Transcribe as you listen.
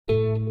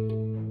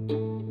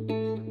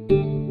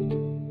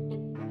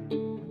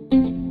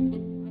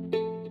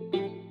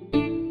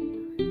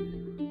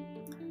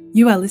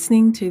You are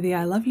listening to the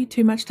I Love You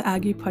Too Much to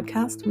Argue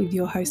podcast with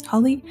your host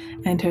Holly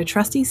and her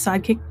trusty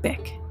sidekick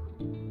Beck.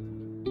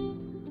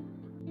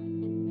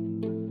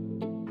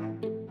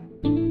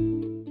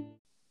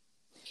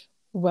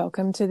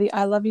 Welcome to the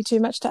I Love You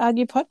Too Much to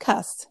Argue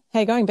podcast.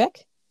 How you going,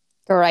 Beck?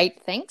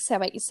 Great, thanks. How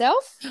about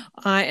yourself?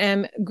 I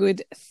am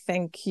good,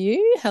 thank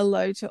you.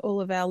 Hello to all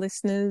of our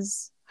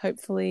listeners.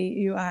 Hopefully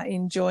you are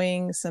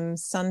enjoying some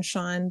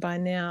sunshine by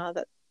now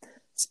that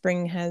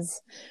spring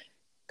has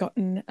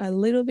gotten a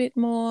little bit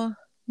more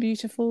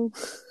beautiful.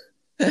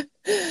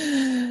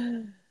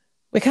 We're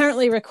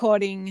currently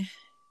recording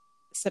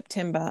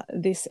September.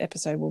 This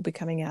episode will be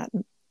coming out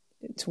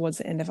towards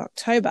the end of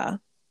October.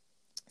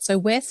 So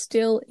we're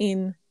still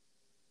in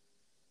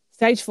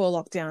stage 4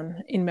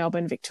 lockdown in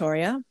Melbourne,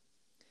 Victoria.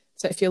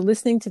 So if you're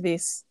listening to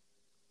this,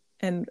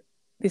 and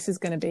this is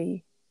going to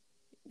be,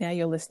 now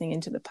you're listening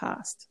into the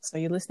past. So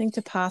you're listening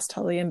to past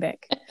Holly and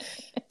Beck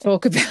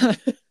talk about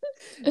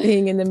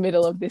being in the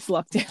middle of this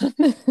lockdown.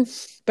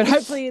 But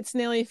hopefully it's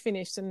nearly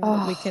finished and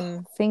we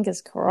can...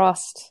 Fingers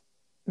crossed.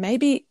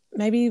 Maybe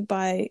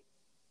by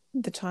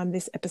the time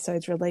this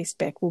episode's released,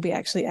 Beck, we'll be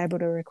actually able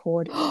to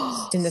record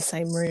in the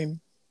same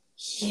room.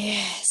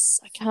 Yes,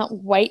 I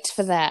can't wait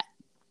for that.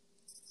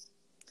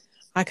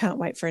 I can't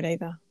wait for it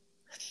either.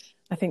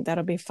 I think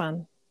that'll be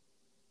fun.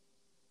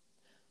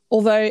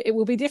 Although it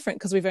will be different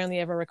because we've only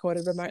ever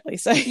recorded remotely.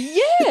 So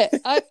yeah,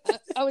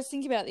 I was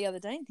thinking about it the other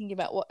day and thinking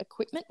about what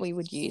equipment we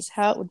would use,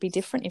 how it would be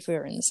different if we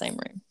were in the same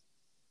room.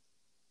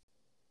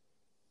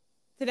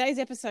 Today's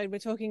episode, we're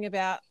talking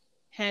about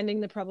handing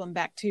the problem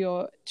back to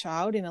your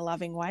child in a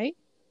loving way.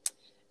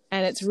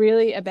 And it's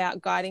really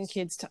about guiding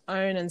kids to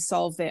own and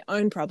solve their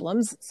own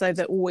problems so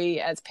that we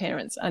as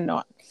parents are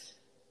not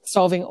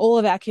solving all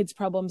of our kids'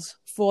 problems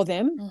for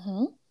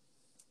them,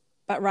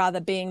 but rather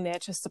being there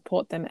to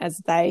support them as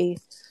they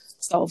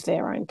solve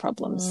their own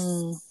problems.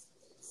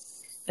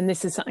 And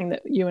this is something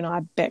that you and I,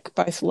 Beck,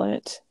 both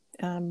learnt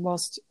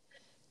whilst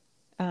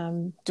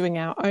doing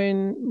our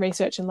own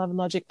research in Love and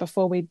Logic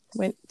before we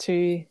went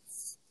to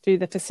do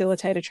the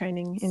facilitator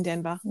training in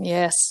Denver.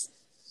 Yes.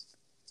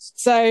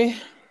 So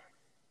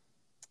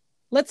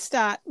let's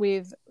start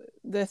with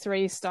the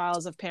 3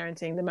 styles of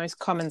parenting, the most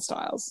common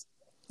styles.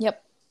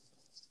 Yep.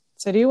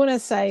 So do you want to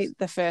say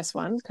the first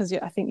one? Because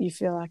I think you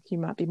feel like you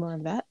might be more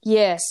of that.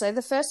 Yeah, so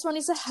the first one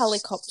is a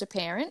helicopter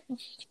parent.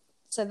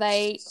 So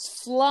they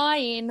fly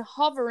in,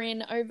 hover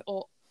in,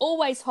 or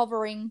always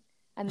hovering,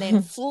 and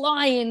then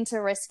fly in to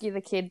rescue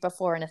the kid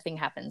before anything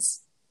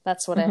happens.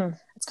 That's what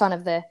it's kind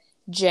of the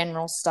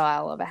general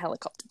style of a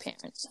helicopter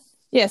parent.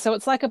 Yeah, so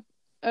it's like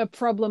a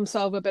problem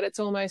solver, but it's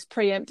almost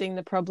preempting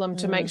the problem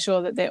to make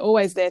sure that they're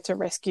always there to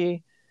rescue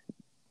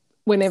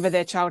whenever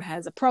their child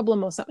has a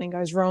problem or something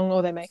goes wrong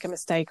or they make a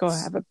mistake or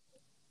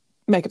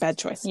make a bad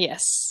choice.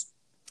 Yes.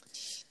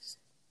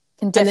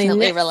 Can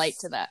definitely relate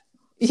to that.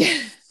 Yeah,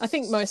 I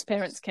think most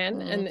parents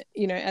can. And,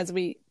 you know, as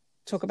we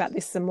talk about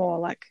this some more,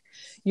 like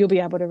you'll be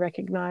able to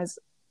recognise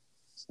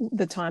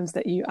the times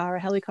that you are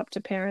a helicopter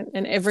parent,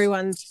 and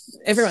everyone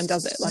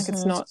does it. Like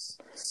it's not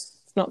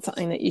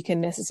something that you can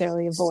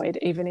necessarily avoid,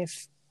 even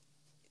if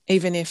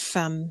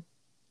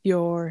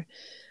you're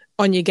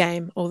on your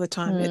game all the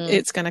time.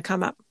 It's going to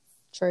come up.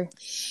 True.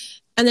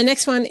 And the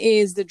next one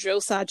is the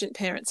drill sergeant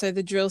parent. So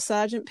the drill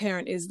sergeant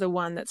parent is the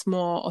one that's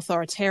more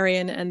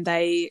authoritarian, and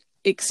they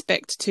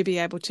expect to be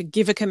able to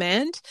give a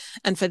command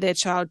and for their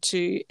child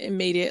to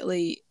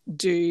immediately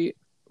do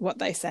what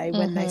they say,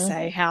 when they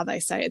say, how they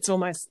say. It's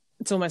almost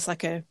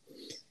like a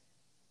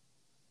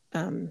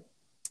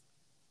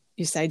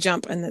you say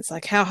jump and it's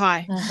like how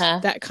high,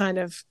 that kind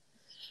of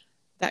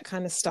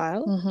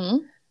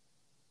style.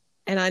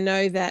 And I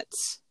know that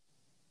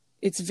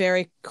it's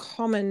very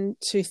common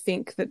to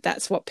think that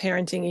that's what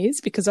parenting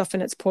is, because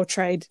often it's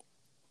portrayed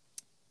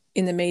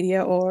in the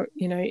media or,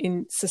 you know,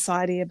 in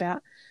society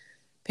about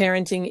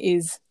parenting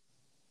is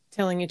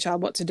telling your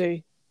child what to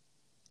do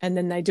and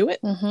then they do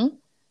it.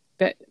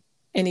 But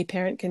any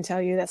parent can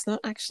tell you that's not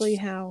actually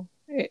how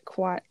it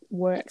quite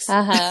works.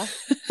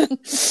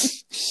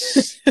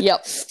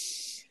 Yep.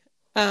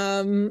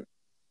 And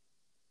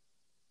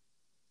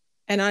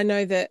I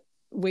know that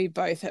we've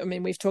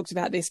talked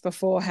about this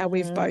before, how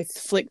we've both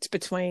flicked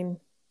between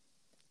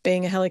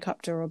being a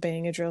helicopter or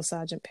being a drill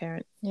sergeant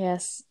parent.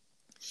 Yes.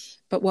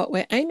 But what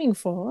we're aiming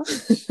for,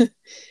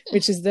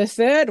 which is the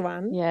third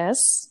one,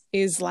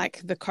 is like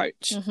the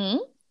coach.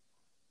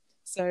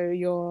 So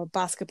your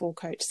basketball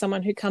coach,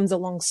 someone who comes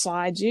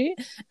alongside you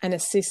and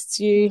assists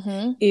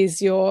you,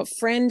 is your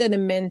friend and a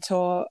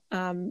mentor,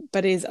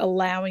 but is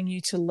allowing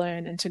you to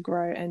learn and to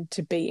grow and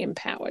to be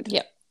empowered.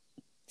 Yep.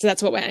 So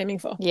that's what we're aiming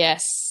for.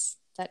 Yes,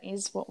 that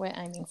is what we're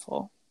aiming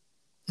for.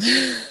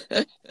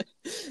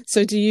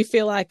 So do you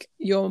feel like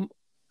you're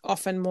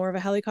often more of a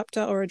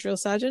helicopter or a drill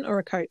sergeant or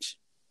a coach?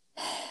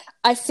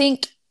 I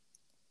think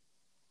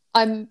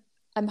I'm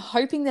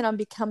hoping that I'm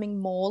becoming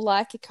more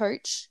like a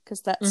coach,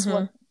 because that's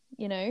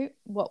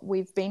what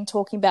we've been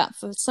talking about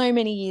for so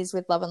many years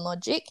with Love and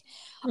Logic.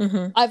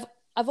 I've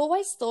I've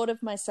always thought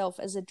of myself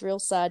as a drill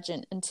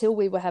sergeant until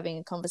we were having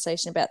a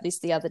conversation about this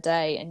the other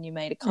day, and you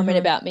made a comment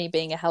about me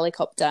being a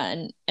helicopter,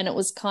 and it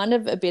was kind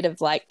of a bit of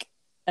like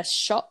a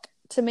shock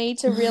to me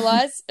to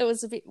realize. It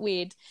was a bit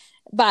weird.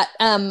 But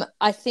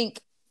I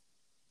think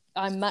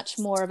I'm much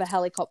more of a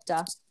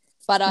helicopter,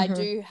 but I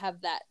do have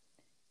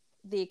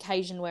the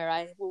occasion where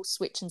I will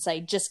switch and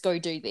say, just go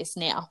do this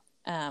now.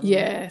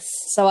 Yes.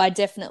 So I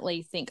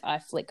definitely think I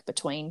flick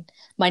between,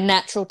 my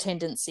natural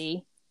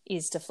tendency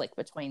is to flick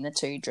between the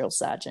two, drill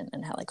sergeant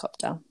and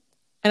helicopter.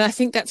 And I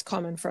think that's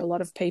common for a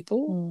lot of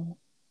people.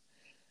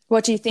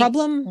 What do you think?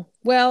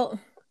 Well,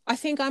 I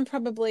think I'm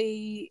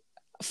probably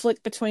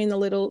flick between the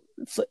little,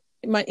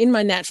 in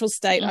my natural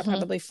state, I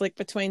probably flick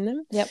between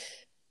them. Yep.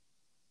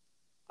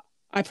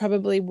 I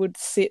probably would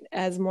sit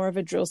as more of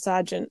a drill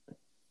sergeant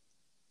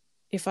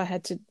if I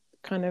had to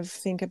kind of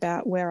think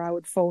about where I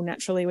would fall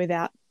naturally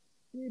without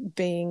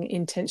being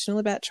intentional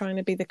about trying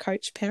to be the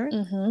coach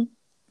parent.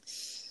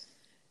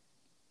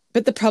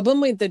 But the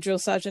problem with the drill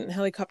sergeant and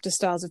helicopter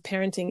styles of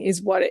parenting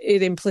is what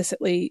it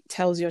implicitly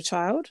tells your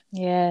child.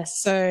 Yes.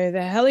 So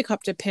the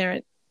helicopter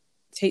parent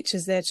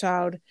teaches their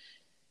child,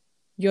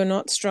 you're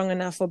not strong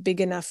enough or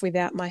big enough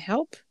without my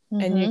help,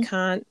 and you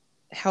can't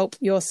help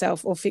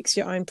yourself or fix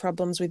your own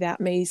problems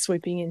without me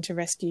swooping in to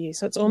rescue you.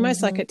 So it's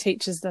almost like it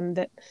teaches them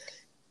that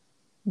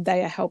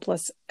they are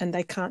helpless and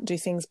they can't do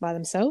things by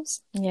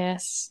themselves.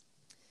 Yes.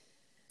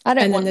 I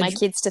don't want my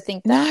kids to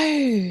think that.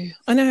 No,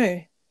 I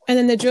know. And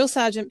then the drill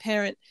sergeant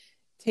parent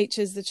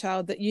teaches the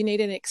child that you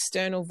need an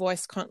external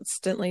voice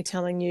constantly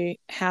telling you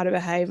how to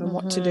behave and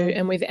what to do.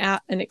 And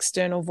without an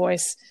external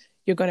voice,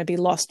 you're going to be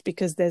lost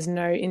because there's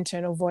no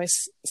internal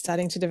voice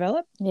starting to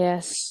develop.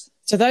 Yes.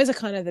 So those are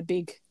kind of the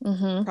big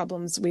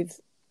problems with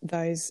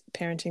those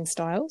parenting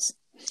styles.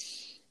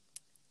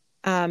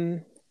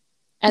 And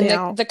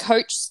now, the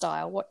coach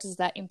style, what does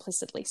that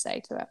implicitly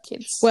say to our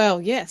kids? Well,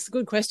 yes,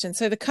 good question.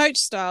 So the coach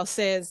style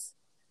says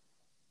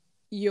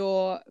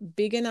you're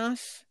big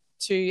enough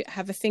to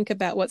have a think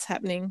about what's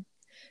happening,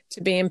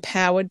 to be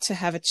empowered to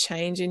have a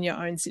change in your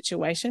own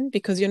situation,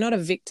 because you're not a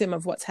victim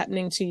of what's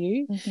happening to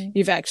you.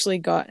 You've actually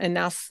got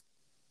enough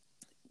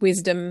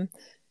wisdom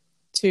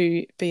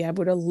to be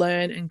able to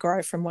learn and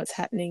grow from what's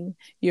happening.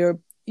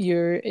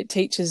 It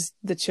teaches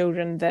the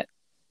children that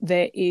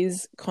there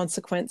is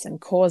consequence and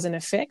cause and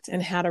effect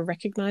and how to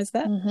recognize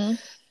that.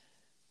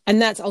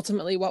 And that's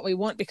ultimately what we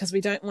want, because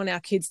we don't want our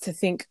kids to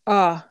think,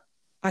 oh,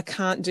 I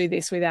can't do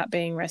this without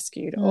being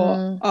rescued,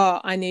 or, oh,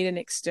 I need an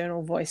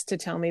external voice to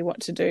tell me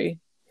what to do.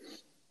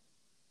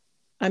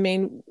 I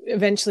mean,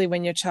 eventually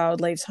when your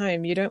child leaves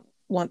home, you don't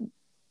want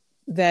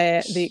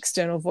the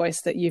external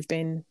voice that you've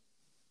been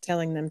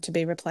telling them to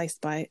be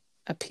replaced by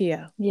a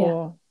peer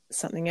or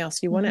something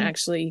else. You want to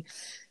actually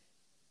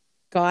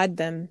guide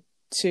them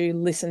to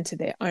listen to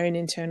their own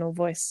internal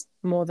voice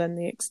more than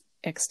the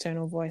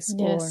external voice,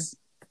 or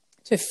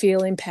to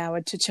feel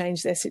empowered to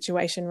change their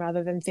situation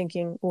rather than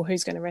thinking, well,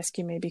 who's going to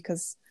rescue me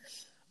because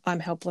I'm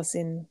helpless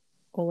in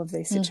all of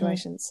these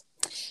situations.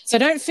 So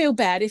don't feel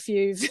bad if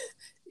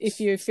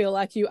you feel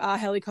like you are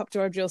helicopter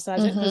or drill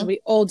sergeant, because we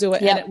all do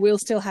it and it will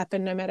still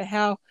happen no matter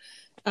how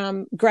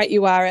great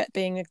you are at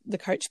being the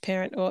coach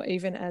parent, or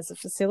even as a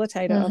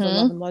facilitator of a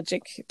Love and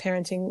Logic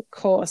parenting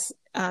course.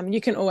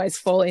 You can always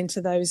fall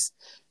into those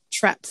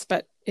traps,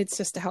 but it's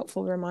just a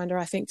helpful reminder,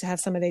 I think, to have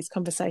some of these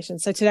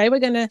conversations. So today we're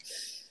going to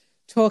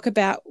talk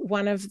about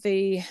one of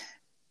the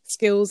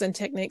skills and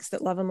techniques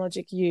that Love and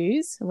Logic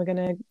use, and we're going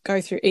to go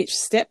through each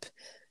step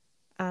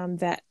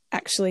that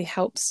actually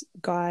helps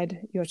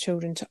guide your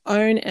children to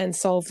own and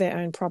solve their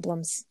own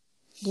problems.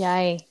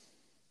 Yay.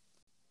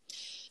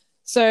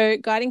 So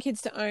guiding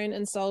kids to own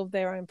and solve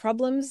their own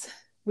problems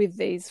with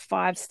these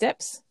 5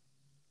 steps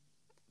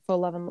for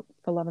Love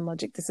and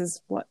Logic. This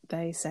is what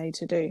they say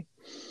to do.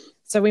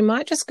 So we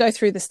might just go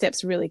through the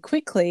steps really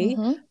quickly,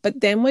 but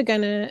then we're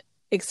going to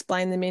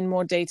explain them in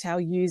more detail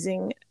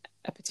using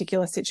a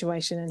particular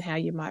situation and how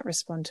you might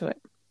respond to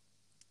it.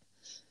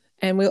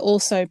 And we'll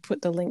also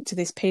put the link to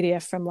this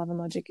PDF from Love and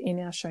Logic in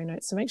our show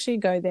notes. So make sure you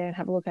go there and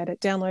have a look at it,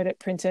 download it,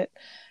 print it,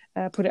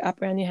 put it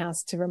up around your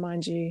house to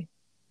remind you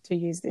to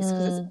use this,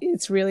 because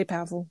it's really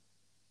powerful.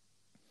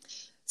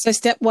 So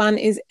step 1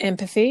 is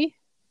empathy.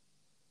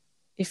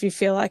 If you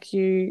feel like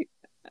you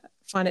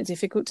find it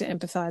difficult to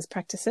empathize,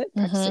 practice it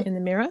in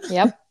the mirror.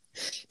 Yep.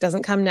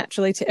 Doesn't come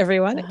naturally to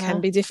everyone. It can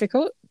be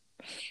difficult.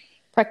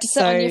 Practice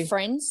it on your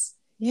friends.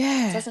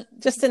 Yeah.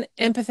 Just an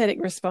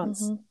empathetic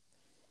response.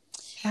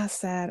 How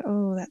sad.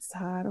 Oh, that's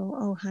hard.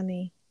 Oh,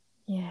 honey.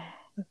 Yeah.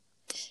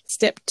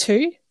 Step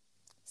 2,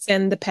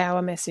 send the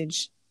power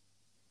message.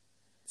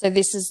 So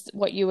this is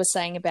what you were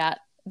saying about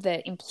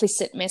the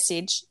implicit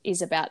message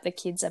is about the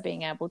kids are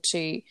being able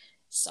to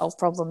solve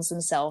problems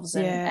themselves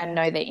and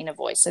know their inner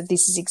voice. So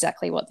this is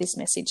exactly what this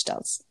message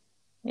does.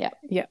 Yeah.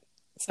 Yep.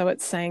 So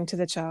it's saying to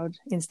the child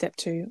in step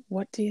 2,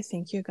 what do you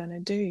think you're going to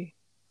do?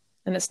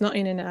 And it's not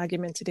in an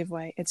argumentative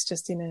way. It's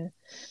just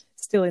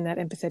still in that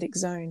empathetic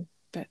zone,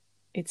 but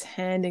it's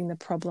handing the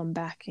problem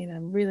back in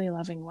a really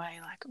loving way.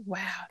 Like,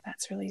 wow,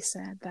 that's really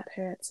sad. That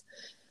hurts.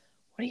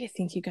 what do you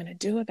think you're going to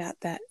do about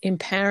that?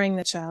 Empowering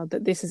the child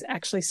that this is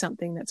actually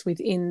something that's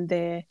within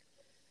their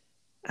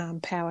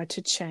power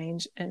to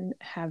change and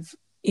have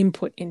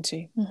input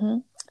into. Mm-hmm.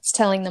 It's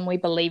telling them we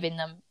believe in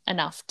them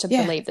enough to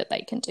believe that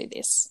they can do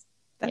this.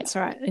 That's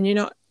right. And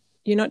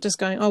you're not just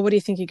going, oh, what do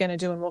you think you're going to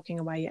do, and walking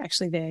away. You're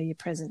actually there. You're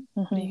present.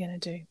 Mm-hmm. What are you going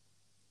to do?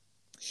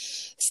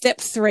 Step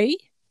 3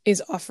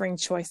 is offering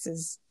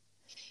choices.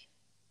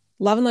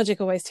 Love and Logic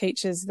always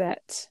teaches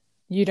that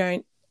you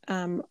don't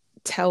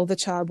tell the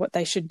child what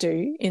they should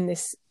do in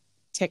this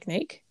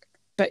technique,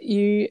 but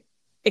you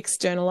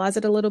externalize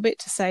it a little bit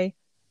to say,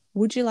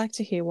 would you like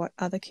to hear what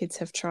other kids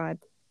have tried?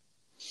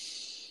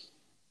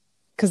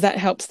 Because that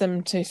helps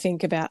them to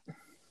think about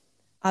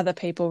other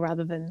people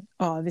rather than,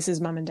 oh, this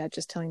is mum and dad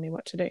just telling me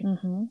what to do.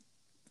 Mm-hmm.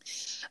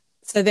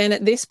 So then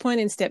at this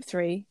point in step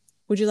 3,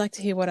 would you like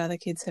to hear what other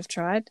kids have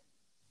tried?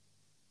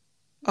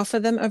 Offer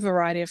them a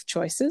variety of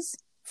choices,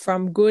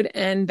 from good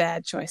and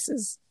bad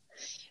choices.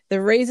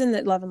 The reason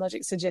that Love and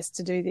Logic suggests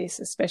to do this,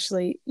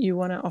 especially you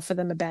want to offer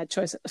them a bad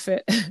choice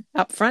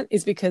up front,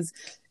 is because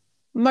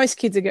most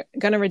kids are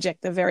going to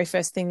reject the very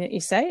first thing that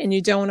you say, and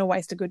you don't want to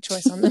waste a good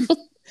choice on them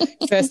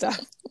first up.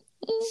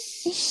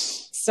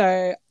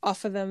 So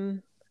offer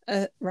them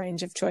a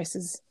range of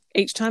choices.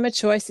 Each time a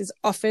choice is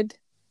offered,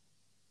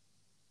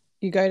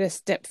 you go to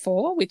step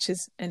 4, which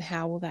is, and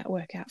how will that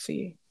work out for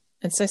you?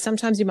 And so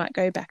sometimes you might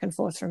go back and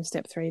forth from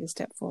step 3 to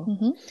step 4.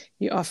 Mm-hmm.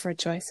 You offer a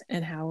choice,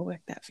 and how will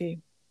work that for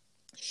you?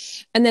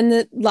 And then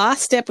the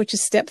last step, which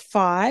is step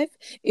 5,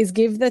 is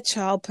give the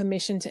child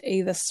permission to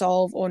either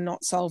solve or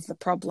not solve the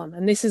problem.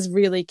 And this is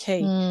really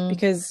key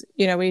because,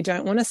 we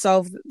don't want to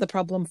solve the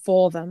problem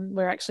for them.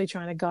 We're actually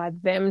trying to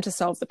guide them to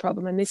solve the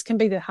problem. And this can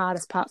be the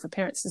hardest part for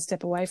parents to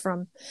step away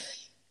from,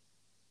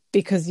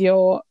 because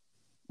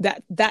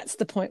that's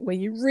the point where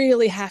you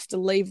really have to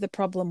leave the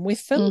problem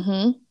with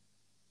them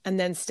and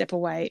then step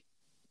away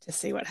to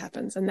see what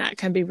happens. And that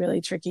can be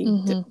really tricky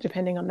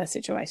depending on the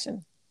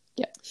situation.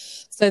 Yeah.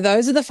 So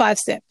those are the 5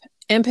 steps.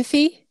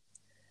 Empathy.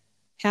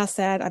 How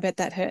sad. I bet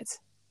that hurts.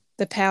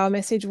 The power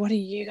message. What are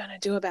you going to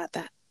do about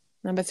that?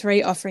 Number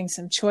 3, offering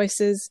some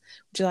choices.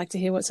 Would you like to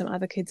hear what some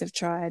other kids have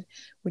tried?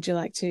 Would you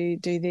like to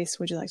do this?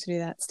 Would you like to do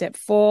that? Step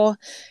 4,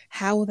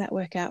 how will that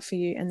work out for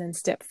you? And then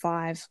step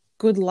 5,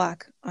 good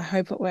luck. I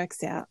hope it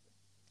works out.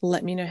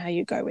 Let me know how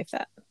you go with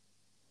that.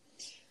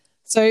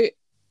 So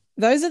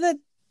those are the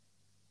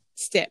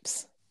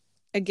steps.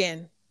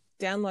 Again,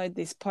 download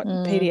this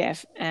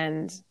PDF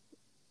and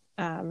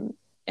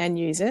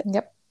use it.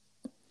 Yep.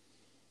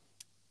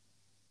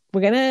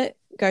 We're going to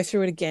go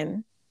through it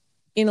again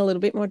in a little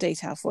bit more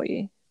detail for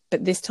you,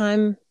 but this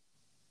time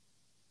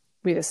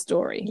with a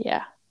story.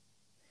 Yeah.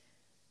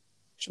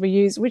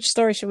 Which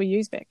story should we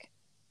use, Beck?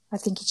 I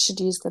think you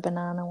should use the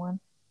banana one.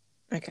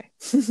 Okay.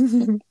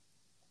 So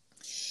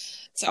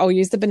I'll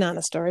use the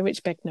banana story,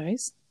 which Beck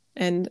knows.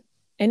 And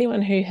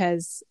anyone who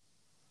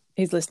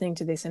is listening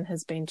to this and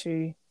has been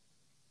to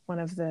one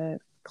of the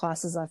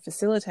classes I've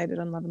facilitated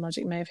on Love and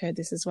Logic may have heard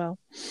this as well.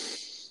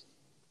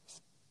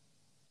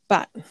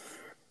 But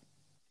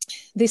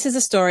this is a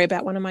story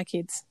about one of my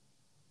kids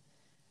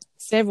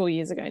several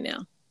years ago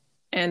now.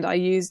 And I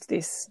used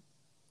this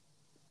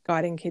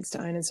guiding kids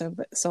to own and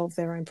solve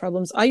their own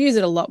problems. I use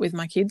it a lot with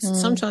my kids.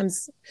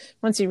 Sometimes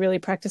once you really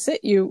practice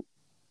it, you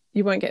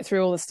won't get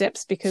through all the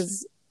steps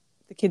because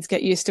the kids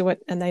get used to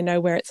it and they know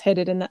where it's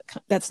headed, and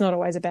that's not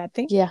always a bad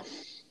thing. Yeah.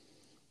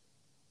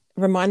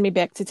 Remind me,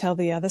 Beck, to tell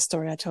the other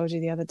story I told you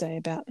the other day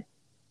about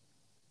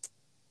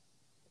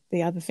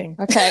the other thing.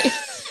 Okay.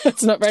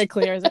 It's not very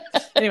clear, is it?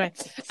 Anyway,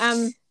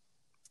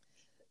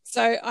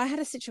 so I had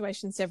a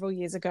situation several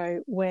years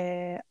ago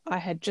where I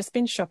had just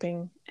been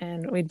shopping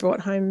and we'd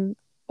brought home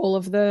all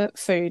of the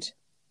food,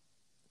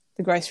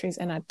 the groceries,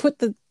 and I'd put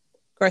the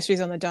groceries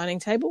on the dining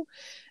table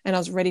and I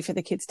was ready for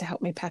the kids to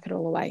help me pack it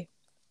all away.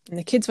 And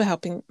the kids were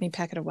helping me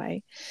pack it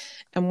away.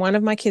 And one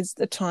of my kids at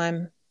the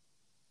time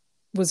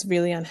was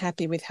really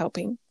unhappy with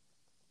helping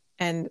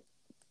and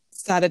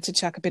started to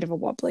chuck a bit of a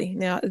wobbly.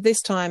 Now, at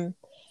this time,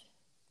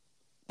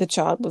 the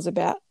child was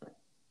about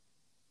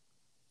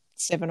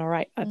 7 or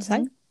 8, I'd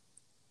say.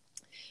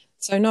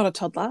 So not a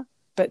toddler,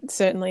 but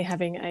certainly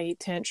having a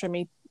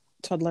tantrumy,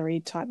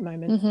 toddlery type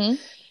moment.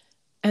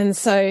 And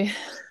so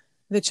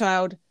the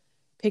child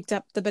picked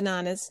up the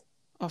bananas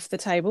off the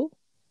table,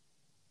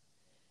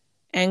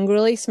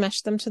 angrily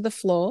smashed them to the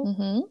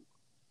floor,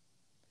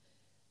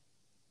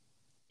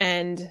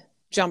 and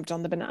jumped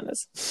on the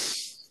bananas.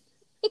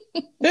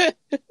 I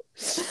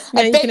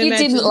bet you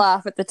didn't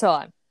laugh at the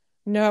time.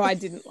 No, I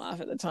didn't laugh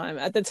at the time.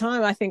 At the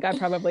time, I think I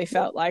probably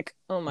felt like,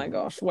 oh my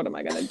gosh, what am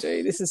I going to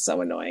do? This is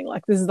so annoying.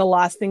 Like, this is the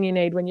last thing you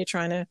need when you're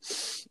trying to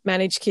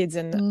manage kids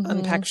and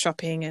unpack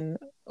shopping and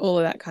all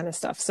of that kind of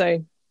stuff.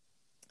 So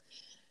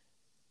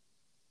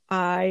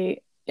I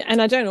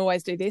don't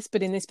always do this,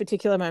 but in this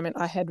particular moment,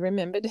 I had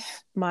remembered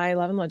my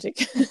Love and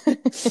Logic.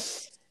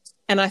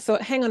 And I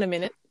thought, hang on a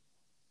minute.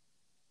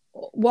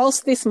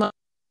 Whilst this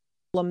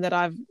problem that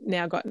I've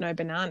now got no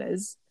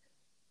bananas,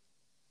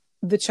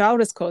 the child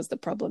has caused the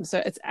problem. So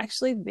it's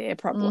actually their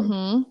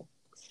problem.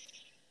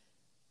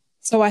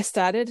 So I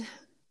started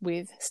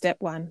with step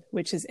 1,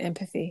 which is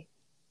empathy,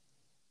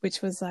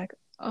 which was like,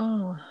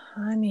 oh,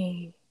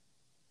 honey,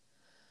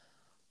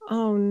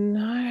 oh,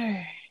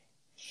 no.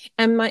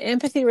 And my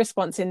empathy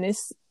response in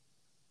this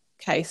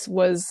case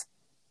was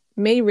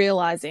me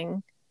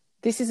realizing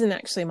this isn't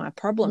actually my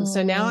problem.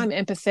 So now I'm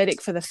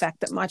empathetic for the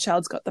fact that my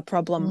child's got the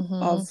problem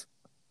of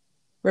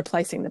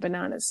replacing the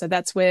bananas. So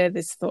that's where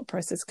this thought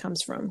process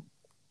comes from,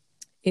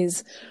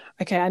 is,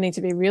 okay, I need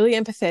to be really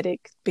empathetic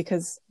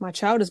because my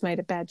child has made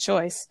a bad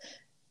choice,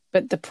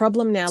 but the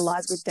problem now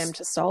lies with them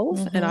to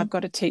solve, and I've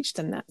got to teach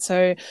them that.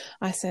 So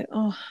I said,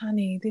 oh,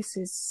 honey, this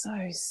is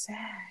so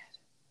sad.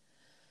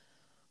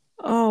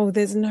 Oh,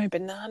 there's no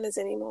bananas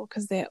anymore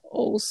because they're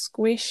all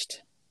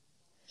squished.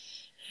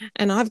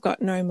 And I've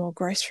got no more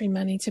grocery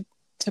money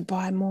to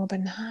buy more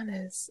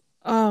bananas.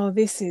 Oh,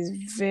 this is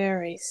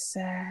very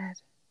sad.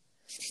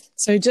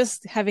 So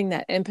just having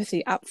that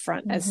empathy up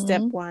front as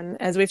step 1,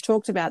 as we've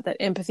talked about, that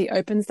empathy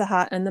opens the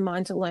heart and the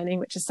mind to learning,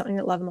 which is something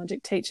that Love and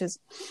Logic teaches,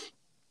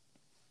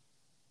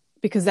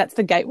 because that's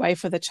the gateway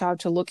for the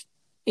child to look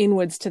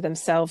inwards to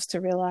themselves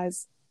to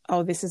realize,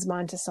 oh, this is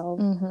mine to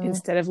solve,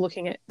 instead of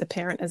looking at the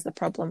parent as the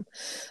problem.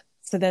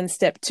 So then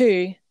step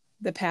 2,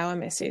 the power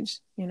message,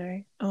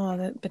 oh,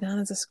 the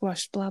bananas are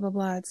squashed, blah, blah,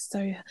 blah.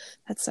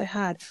 That's so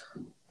hard.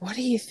 What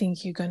do you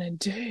think you're going to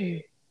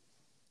do?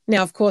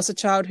 Now, of course, a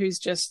child who's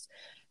just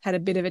had a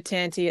bit of a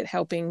tanty at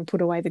helping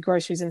put away the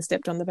groceries and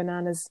stepped on the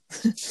bananas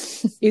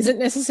isn't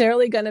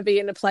necessarily going to be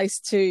in a place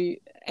to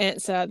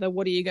answer the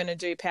what are you going to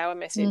do power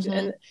message.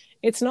 And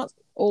it's not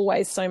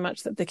always so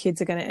much that the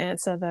kids are going to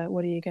answer the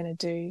what are you going to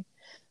do.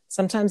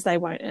 Sometimes they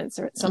won't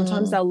answer it.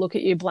 Sometimes they'll look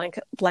at you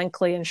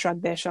blankly and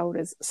shrug their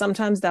shoulders.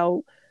 Sometimes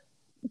they'll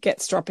get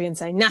stroppy and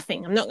say,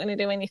 nothing, I'm not going to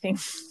do anything.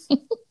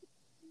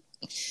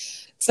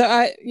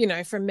 So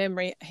from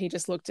memory, he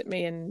just looked at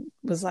me and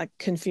was like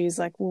confused,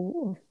 like,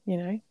 well,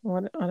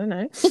 what, I don't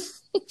know.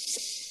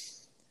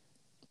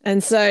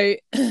 And so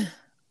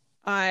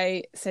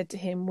I said to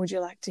him, would you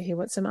like to hear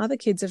what some other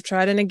kids have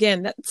tried? And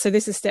again, so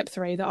this is step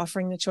 3, the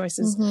offering the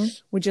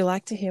choices. Would you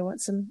like to hear what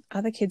some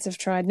other kids have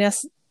tried? Now,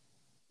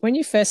 when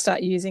you first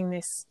start using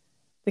this,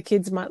 the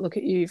kids might look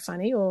at you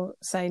funny or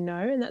say no,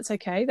 and that's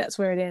okay. That's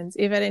where it ends.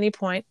 If at any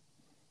point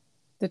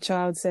the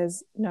child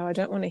says, no, I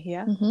don't want to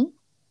hear,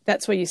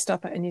 that's where you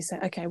stop it and you say,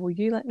 okay, well,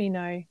 you let me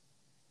know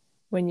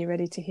when you're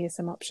ready to hear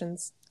some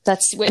options.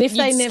 That's when you'd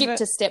skip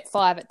to step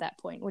 5 at that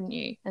point, wouldn't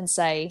you? And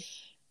say,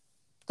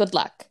 good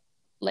luck.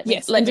 Let me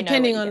know what you're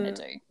going to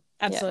do.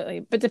 Absolutely.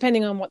 Yeah. But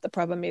depending on what the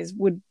problem is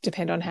would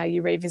depend on how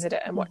you revisit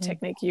it and what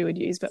technique you would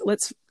use. But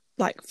let's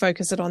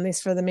focus it on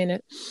this for the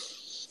minute.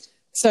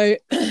 So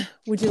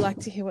would you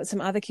like to hear what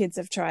some other kids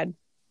have tried?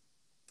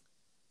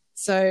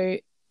 So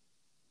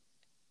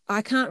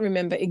I can't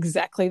remember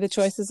exactly the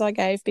choices I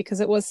gave because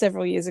it was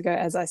several years ago,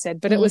 as I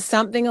said, but it was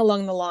something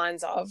along the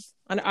lines of,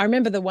 and I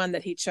remember the one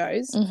that he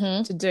chose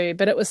to do,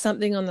 but it was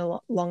something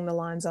along the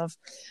lines of,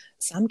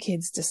 some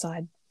kids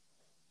decide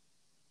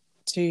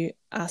to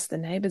ask the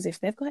neighbours if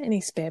they've got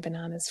any spare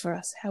bananas for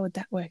us. How would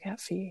that work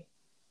out for you?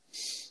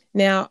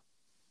 Now,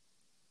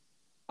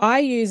 I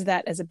use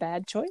that as a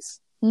bad choice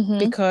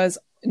because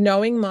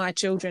knowing my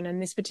children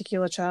and this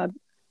particular child,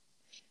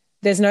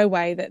 there's no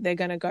way that they're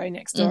going to go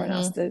next door and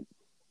ask the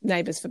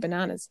neighbours for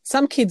bananas.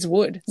 Some kids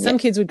would. Some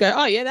kids would go,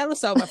 oh, yeah, that'll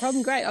solve my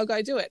problem. Great, I'll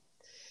go do it.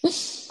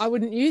 I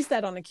wouldn't use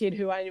that on a kid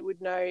who I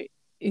would know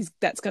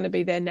that's going to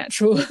be their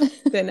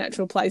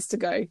natural place to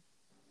go,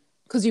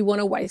 because you want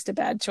to waste a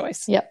bad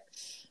choice. Yep.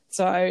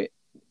 So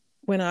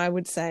when I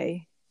would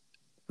say,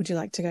 would you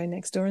like to go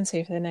next door and see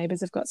if their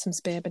neighbours have got some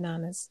spare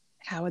bananas?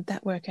 How would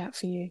that work out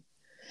for you?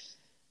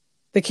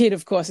 The kid,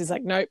 of course, is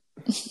like, nope.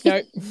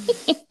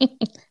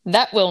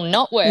 That will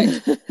not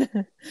work.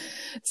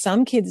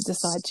 Some kids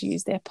decide to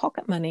use their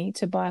pocket money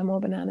to buy more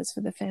bananas for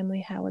the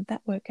family. How would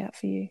that work out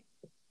for you?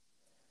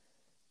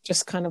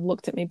 Just kind of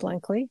looked at me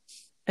blankly.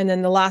 And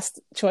then the last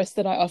choice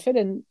that I offered,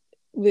 and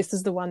this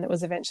is the one that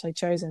was eventually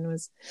chosen,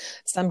 was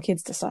some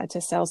kids decide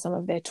to sell some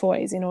of their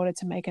toys in order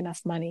to make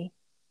enough money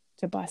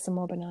to buy some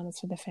more bananas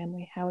for the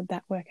family. How would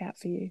that work out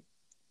for you?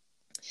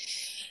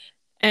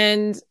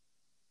 And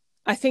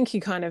I think he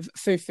kind of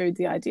foo-fooed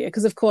the idea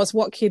because, of course,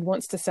 what kid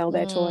wants to sell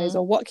their toys,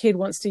 or what kid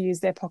wants to use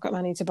their pocket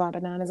money to buy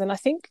bananas? And I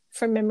think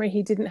from memory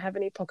he didn't have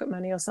any pocket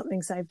money or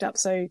something saved up,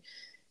 so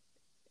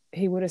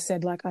he would have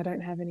said, like, I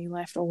don't have any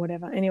left or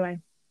whatever. Anyway,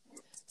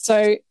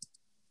 so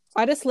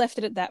I just left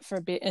it at that for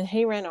a bit and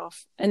he ran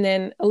off. And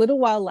then a little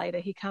while later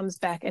he comes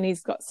back and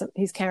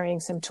he's carrying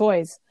some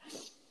toys.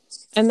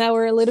 And they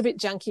were a little bit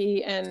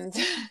junky and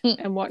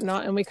and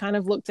whatnot. And we kind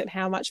of looked at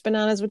how much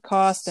bananas would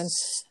cost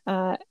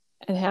and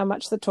how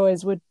much the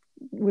toys would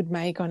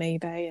make on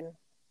eBay. And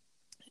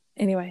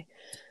anyway,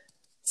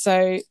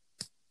 so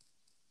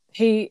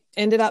he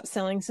ended up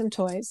selling some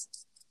toys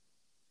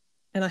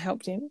and I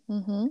helped him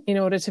in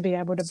order to be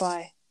able to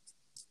buy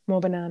more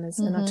bananas.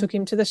 And I took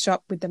him to the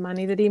shop with the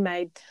money that he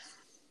made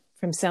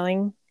from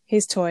selling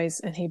his toys,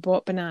 and he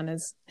bought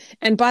bananas.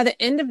 And by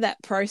the end of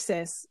that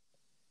process,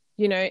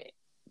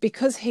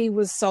 because he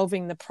was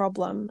solving the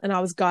problem and I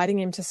was guiding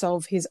him to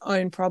solve his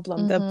own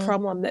problem, the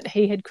problem that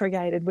he had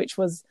created, which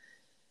was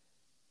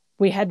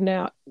we had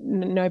no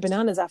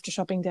bananas after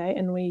shopping day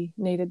and we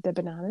needed the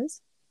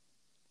bananas.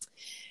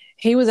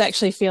 He was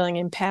actually feeling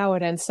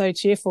empowered and so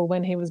cheerful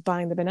when he was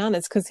buying the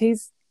bananas because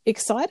he's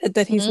excited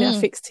that he's now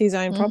fixed his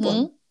own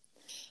problem.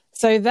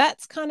 So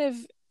that's kind of,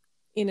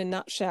 in a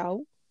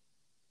nutshell,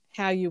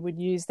 how you would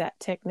use that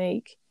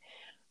technique.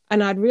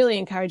 And I'd really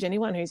encourage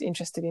anyone who's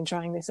interested in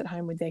trying this at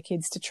home with their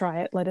kids to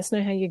try it. Let us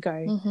know how you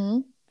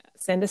go.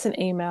 Send us an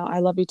email,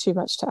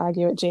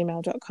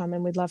 iloveyoutoomuch@gmail.com,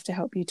 and we'd love to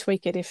help you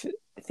tweak it if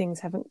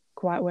things haven't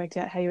quite worked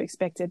out how you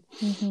expected.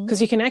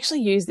 Because you can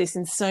actually use this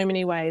in so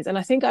many ways. And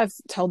I think I've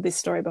told this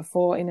story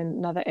before in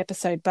another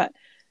episode, but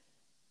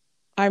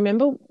I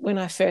remember when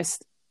I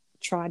first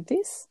tried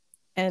this,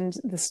 and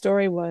the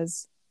story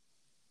was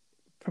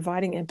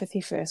providing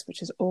empathy first,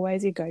 which is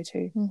always your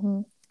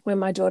go-to. When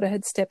my daughter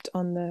had stepped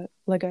on the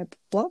Lego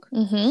block,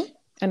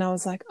 and I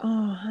was like,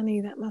 oh,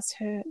 honey, that must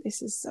hurt.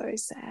 This is so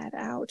sad.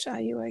 Ouch.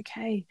 Are you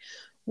okay?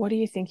 What do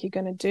you think you're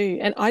going to do?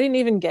 And I didn't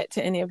even get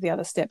to any of the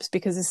other steps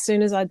because as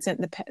soon as I'd sent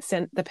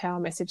the power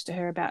message to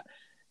her about,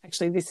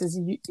 actually, this is,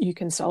 you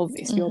can solve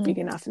this. You're big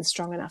enough and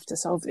strong enough to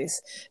solve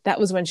this. That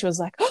was when she was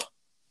like, oh,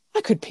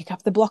 I could pick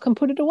up the block and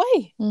put it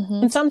away.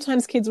 And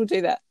sometimes kids will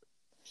do that.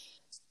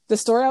 The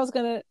story I was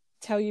going to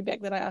tell you,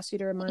 Beck, that I asked you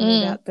to remind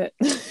me about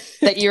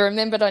that you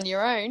remembered on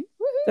your own.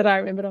 That I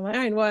remembered on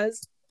my own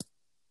was,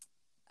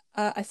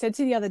 I said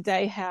to you the other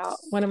day how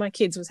one of my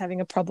kids was having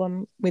a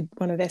problem with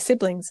one of their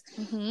siblings.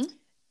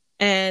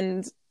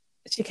 And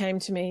she came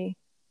to me.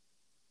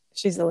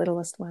 She's the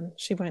littlest one.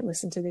 She won't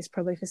listen to this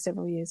probably for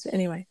several years. But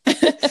anyway,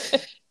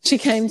 she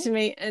came to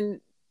me and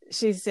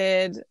she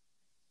said,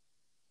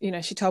 you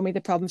know, she told me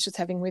the problem she was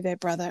having with her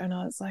brother. And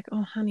I was like,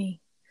 oh,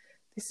 honey,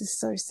 this is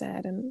so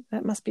sad. And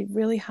that must be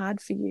really hard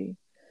for you.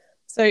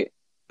 So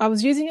I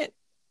was using it.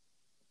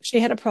 She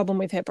had a problem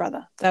with her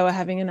brother. They were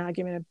having an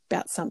argument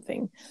about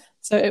something.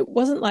 So it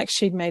wasn't like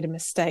she'd made a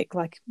mistake,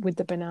 like with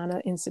the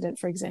banana incident,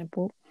 for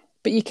example.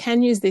 But you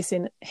can use this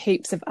in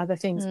heaps of other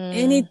things.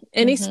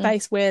 Any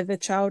space where the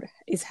child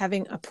is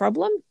having a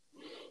problem,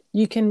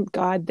 you can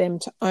guide them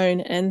to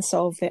own and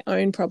solve their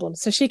own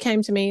problems. So she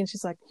came to me and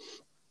she's like,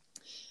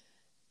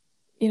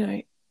 you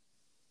know,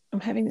 I'm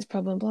having this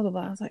problem, blah, blah,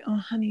 blah. I was like, oh,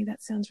 honey,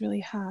 that sounds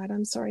really hard.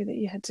 I'm sorry that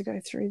you had to go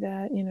through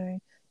that. You know,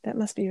 that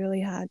must be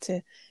really hard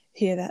to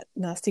hear that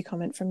nasty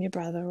comment from your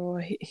brother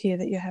or hear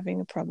that you're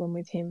having a problem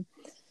with him.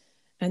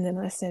 And then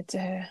I said to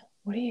her,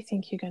 what do you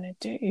think you're going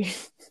to do?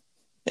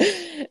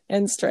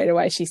 And straight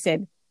away she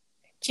said,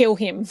 kill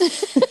him.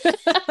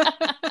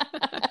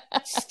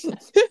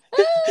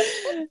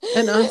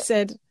 And I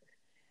said,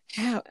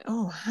 how?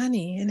 Oh,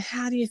 honey, and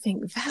how do you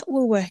think that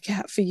will work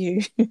out for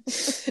you?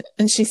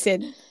 And she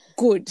said,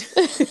 good.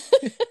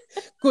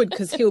 Good,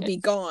 because he'll be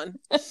gone.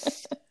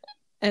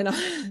 And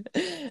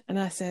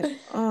I said,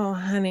 oh,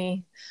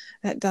 honey,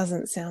 that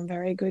doesn't sound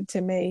very good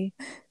to me.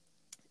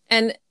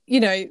 And, you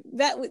know,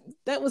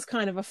 that was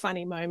kind of a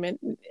funny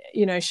moment.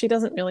 You know, she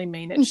doesn't really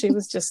mean it. She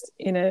was just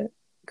in a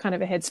kind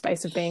of a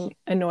headspace of being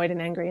annoyed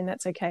and angry, and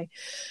that's okay.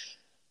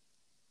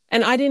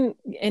 And I didn't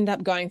end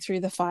up going through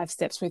the 5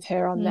 steps with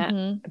her on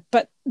that.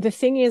 But the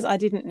thing is, I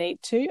didn't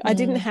need to. I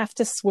didn't have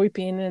to swoop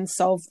in and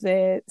solve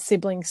their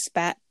sibling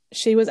spat.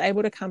 She was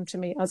able to come to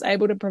me. I was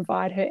able to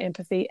provide her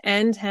empathy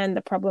and hand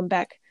the problem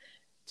back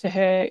to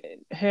her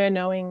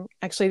knowing,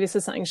 actually, this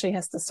is something she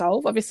has to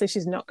solve. Obviously,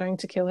 she's not going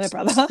to kill her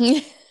brother.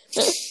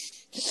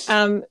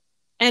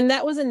 And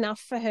that was enough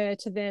for her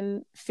to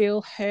then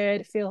feel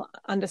heard, feel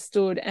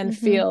understood, and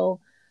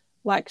feel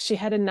like she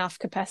had enough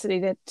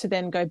capacity to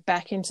then go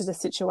back into the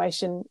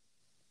situation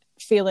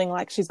feeling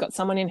like she's got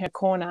someone in her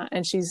corner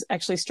and she's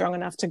actually strong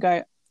enough to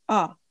go,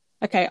 oh,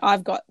 okay,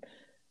 I've got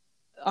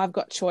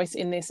choice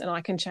in this and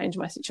I can change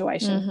my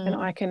situation and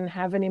I can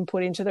have an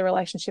input into the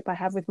relationship I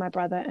have with my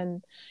brother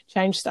and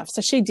change stuff.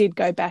 So she did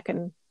go back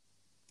and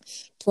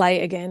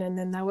play again, and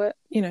then they were,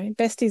 you know,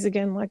 besties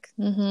again, like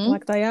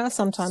they are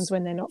sometimes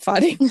when they're not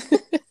fighting.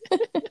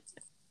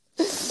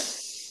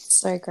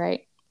 So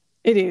great.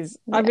 It is.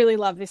 Yeah. I really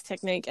love this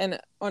technique, and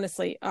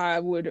honestly, I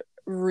would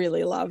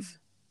really love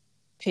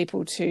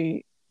people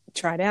to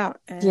try it out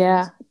and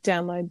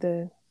download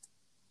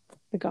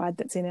the guide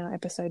that's in our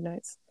episode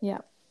notes. Yeah.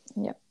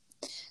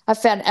 I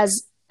found,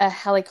 as a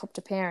helicopter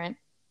parent,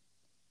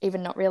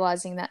 even not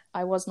realizing that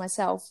I was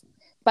myself,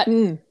 but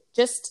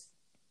just,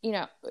 you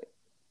know,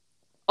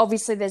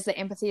 obviously there's the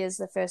empathy as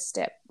the first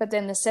step, but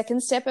then the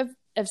second step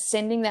of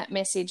sending that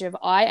message of,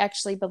 I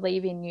actually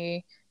believe in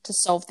you to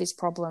solve this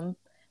problem,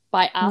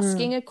 by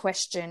asking a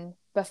question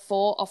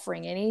before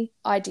offering any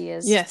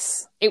ideas.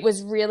 Yes. It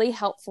was really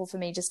helpful for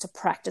me just to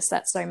practice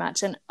that so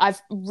much. And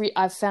I've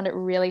found it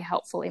really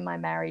helpful in my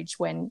marriage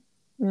when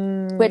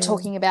we're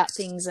talking about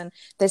things and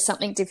there's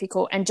something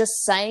difficult, and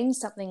just saying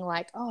something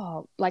like,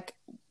 oh, like,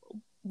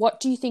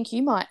 what do you think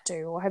you might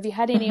do? Or have you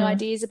had any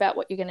ideas about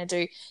what you're going to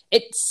do?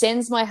 It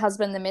sends my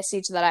husband the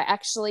message that I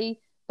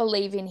actually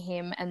believe in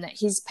him and that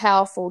he's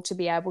powerful to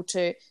be able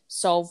to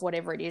solve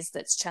whatever it is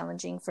that's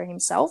challenging for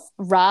himself,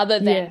 rather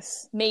than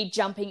me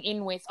jumping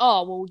in with,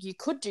 oh, well, you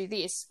could do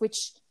this,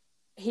 which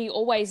he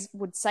always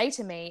would say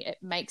to me. It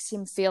makes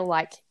him feel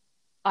like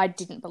I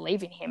didn't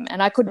believe in him.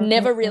 And I could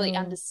never really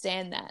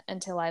understand that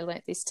until I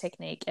learnt this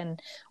technique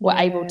and were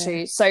able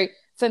to. So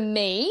for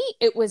me,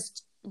 it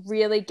was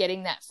really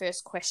getting that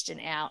first question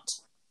out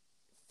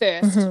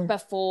first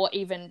before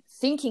even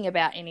thinking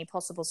about any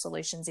possible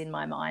solutions in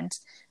my mind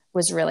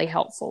was really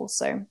helpful.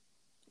 So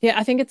yeah,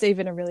 I think it's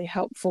even a really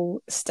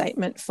helpful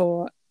statement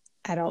for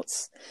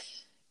adults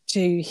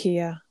to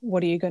hear,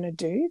 what are you going to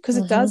do? Because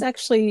it does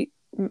actually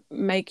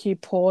make you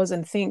pause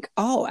and think,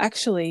 oh,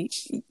 actually,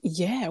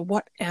 yeah,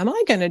 what am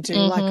I going to do?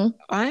 Like,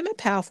 I'm a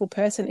powerful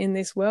person in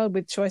this world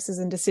with choices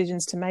and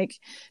decisions to make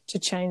to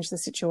change the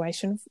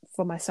situation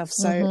for myself.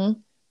 So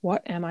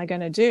what am I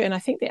going to do? And I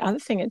think the other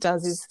thing it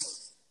does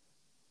is,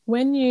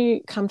 when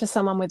you come to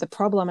someone with a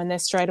problem and they're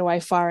straight away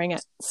firing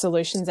at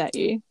solutions at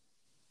you,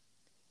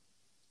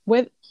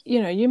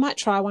 you might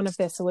try one of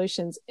their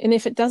solutions, and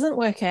if it doesn't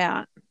work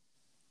out,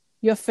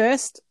 your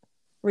first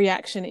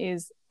reaction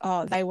is,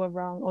 oh, they were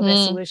wrong, or their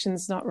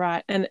solution's not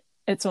right. And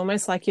it's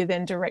almost like you're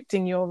then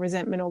directing your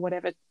resentment or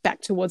whatever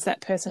back towards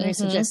that person who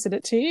suggested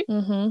it to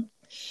you.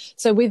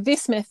 So with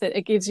this method,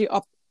 it gives you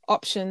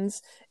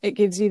options. It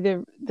gives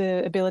you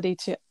the ability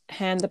to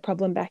hand the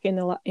problem back in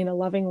a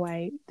loving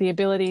way, the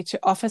ability to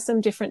offer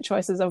some different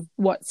choices of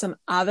what some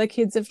other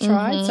kids have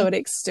tried, so it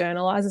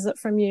externalizes it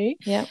from you.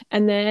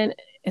 And then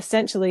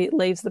essentially it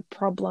leaves the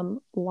problem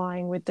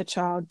lying with the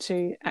child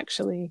to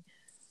actually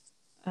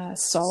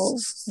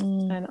solve.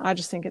 And I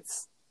just think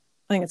it's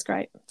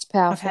great. It's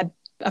powerful.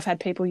 I've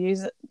had people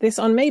use this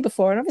on me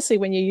before, and obviously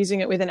when you're using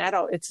it with an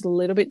adult, it's a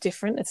little bit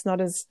different. It's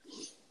not as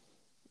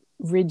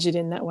rigid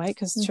in that way,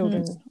 because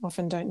children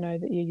often don't know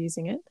that you're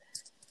using it.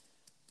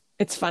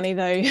 It's funny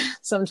though,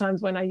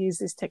 sometimes when I use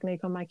this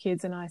technique on my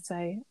kids and I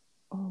say,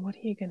 oh, what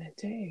are you going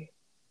to do?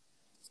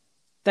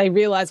 They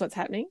realize what's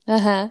happening.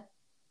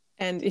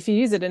 And if you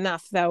use it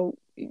enough,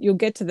 you'll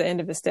get to the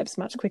end of the steps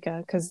much quicker,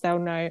 because they'll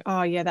know,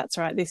 oh yeah, that's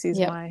right, this is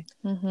my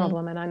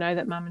problem, and I know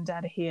that mum and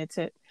dad are here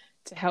to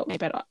help me,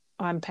 but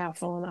I'm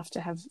powerful enough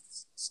to have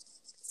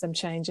some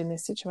change in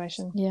this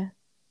situation.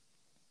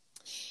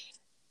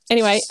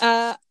 Anyway,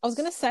 I was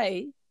going to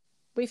say,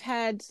 we've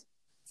had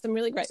some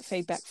really great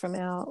feedback from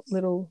our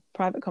little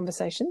private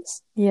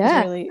conversations.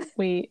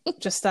 We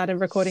just started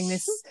recording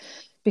this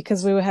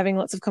because we were having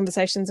lots of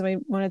conversations and we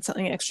wanted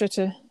something extra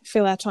to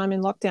fill our time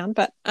in lockdown.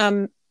 But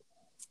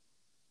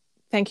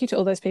thank you to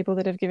all those people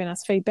that have given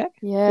us feedback.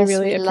 Yes, we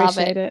really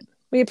appreciate love it.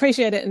 We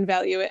appreciate it and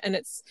value it. And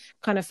it's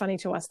kind of funny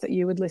to us that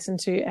you would listen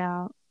to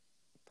our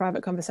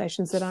private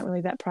conversations that aren't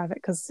really that private,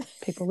 because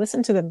people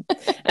listen to them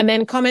and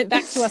then comment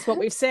back to us what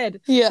we've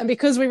said. And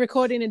because we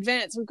record in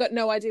advance, we've got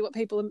no idea what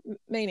people are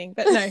meaning.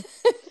 But no,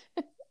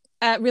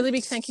 really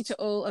big thank you to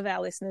all of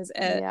our listeners.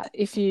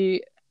 If you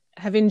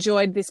have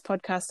enjoyed this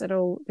podcast at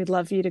all, we'd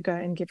love you to go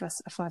and give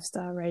us a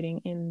 5-star rating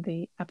in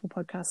the Apple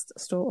Podcast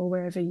store or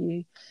wherever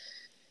you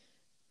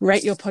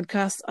rate your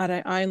podcast.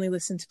 I only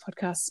listen to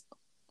podcasts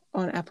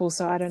on Apple,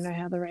 so I don't know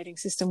how the rating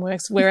system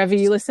works wherever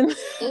you listen.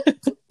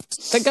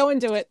 But go and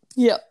do it.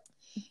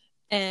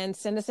 And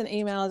send us an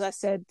email, as I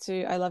said,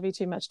 to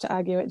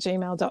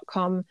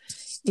iloveyoutoomuchtoargue@gmail.com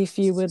if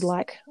you would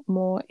like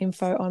more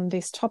info on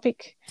this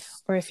topic,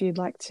 or if you'd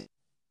like to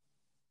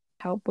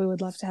help. We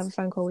would love to have a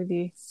phone call with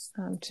you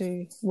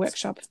to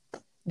workshop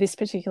this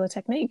particular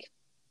technique.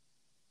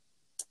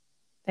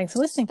 Thanks for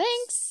listening.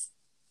 Thanks.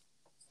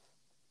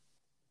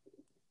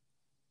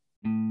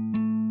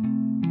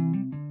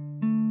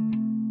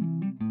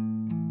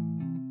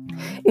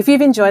 If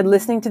you've enjoyed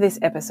listening to this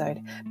episode,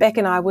 Beck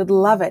and I would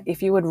love it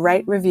if you would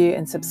rate, review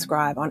and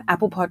subscribe on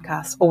Apple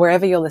Podcasts or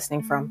wherever you're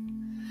listening from.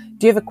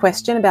 Do you have a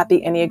question about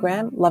the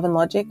Enneagram, love and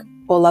logic,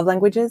 or love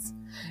languages?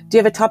 Do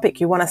you have a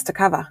topic you want us to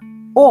cover?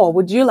 Or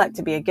would you like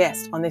to be a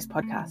guest on this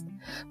podcast?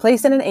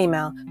 Please send an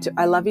email to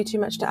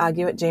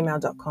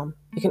iloveyoutoomuchtoargue@gmail.com.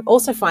 You can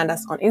also find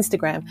us on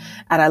Instagram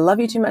at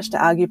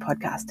iloveyoutoomuchtoargue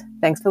podcast.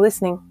 Thanks for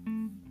listening.